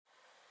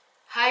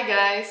Hi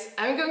guys,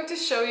 I'm going to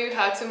show you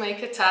how to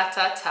make a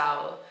Tata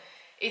towel.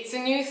 It's a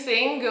new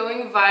thing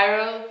going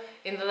viral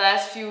in the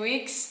last few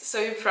weeks, so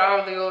you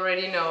probably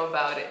already know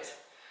about it.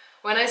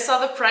 When I saw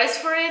the price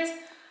for it,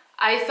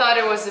 I thought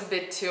it was a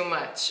bit too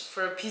much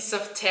for a piece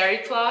of terry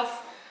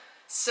cloth,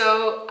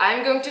 so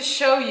I'm going to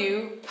show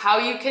you how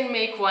you can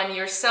make one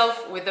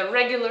yourself with a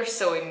regular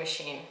sewing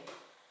machine.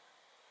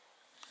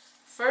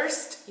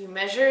 First, you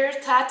measure your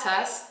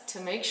tatas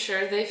to make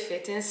sure they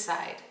fit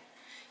inside.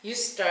 You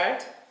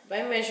start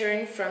by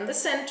measuring from the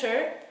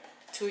center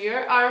to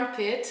your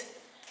armpit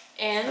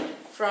and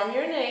from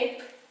your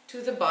nape to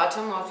the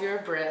bottom of your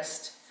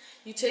breast.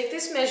 You take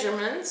these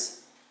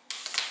measurements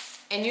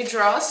and you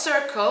draw a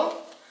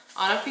circle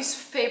on a piece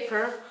of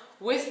paper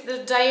with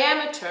the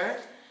diameter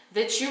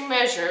that you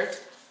measured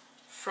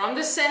from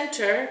the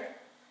center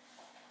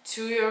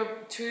to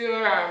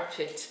your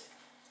armpit,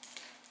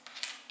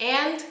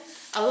 and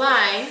a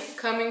line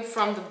coming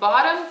from the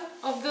bottom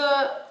of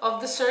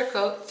the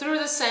circle through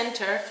the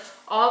center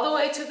all the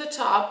way to the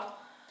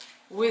top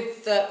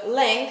with the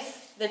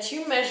length that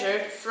you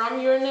measured from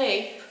your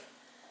nape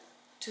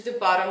to the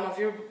bottom of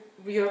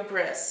your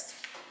breast.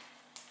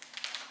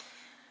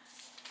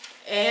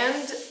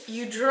 And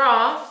you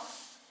draw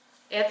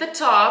at the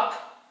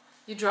top,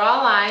 you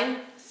draw a line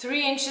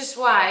 3 inches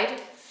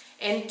wide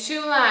and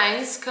 2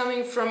 lines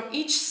coming from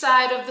each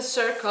side of the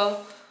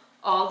circle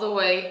all the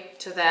way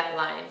to that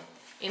line.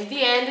 In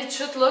the end, it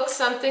should look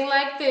something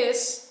like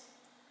this.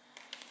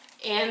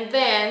 And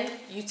then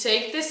you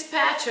take this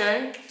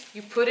pattern,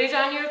 you put it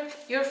on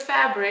your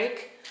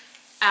fabric,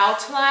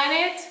 outline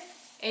it,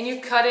 and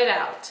you cut it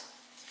out.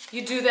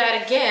 You do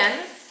that again,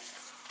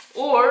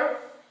 or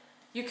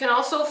you can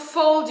also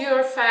fold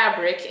your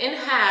fabric in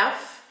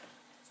half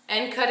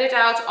and cut it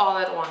out all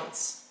at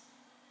once.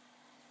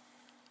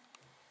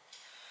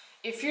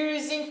 If you're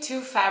using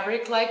 2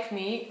 fabric like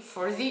me,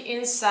 for the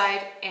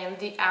inside and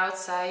the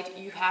outside,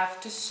 you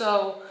have to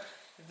sew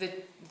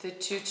the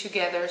 2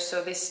 together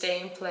so they stay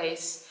in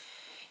place.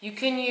 You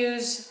can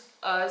use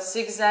a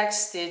zigzag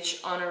stitch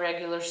on a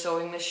regular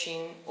sewing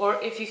machine, or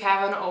if you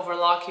have an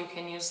overlock, you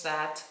can use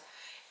that.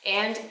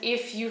 And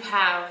if you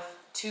have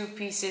 2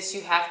 pieces,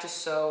 you have to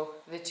sew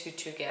the 2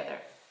 together.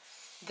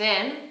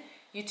 Then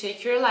you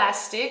take your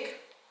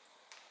elastic,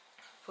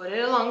 put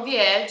it along the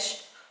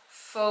edge,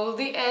 fold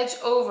the edge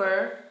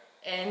over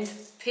and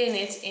pin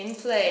it in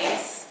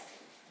place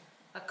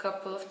a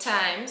couple of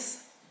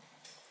times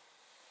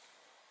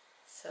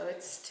so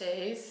it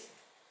stays.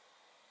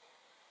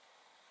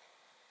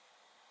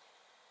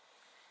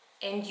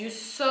 And you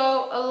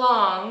sew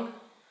along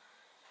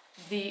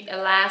the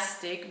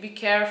elastic. Be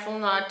careful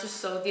not to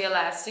sew the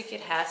elastic,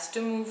 it has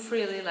to move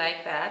freely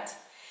like that.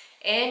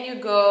 And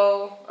you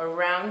go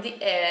around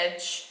the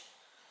edge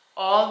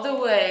all the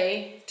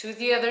way to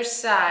the other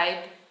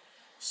side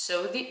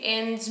so the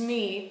ends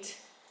meet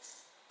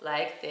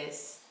like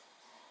this.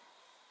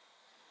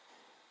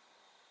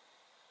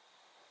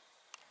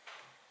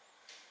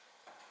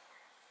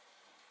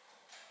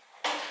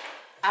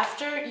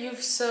 After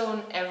you've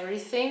sewn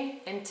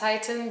everything and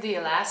tightened the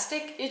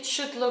elastic, it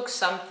should look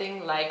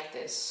something like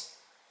this.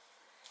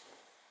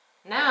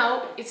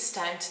 Now it's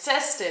time to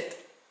test it.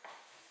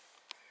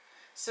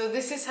 So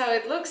this is how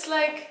it looks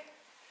like.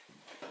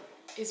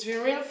 It's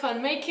been real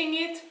fun making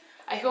it.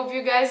 I hope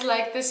you guys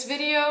like this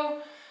video.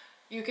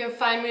 You can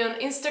find me on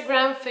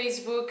Instagram,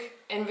 Facebook,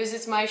 and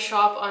visit my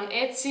shop on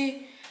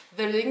Etsy.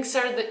 The links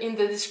are in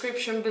the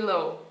description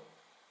below.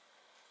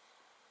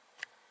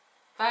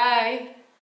 Bye!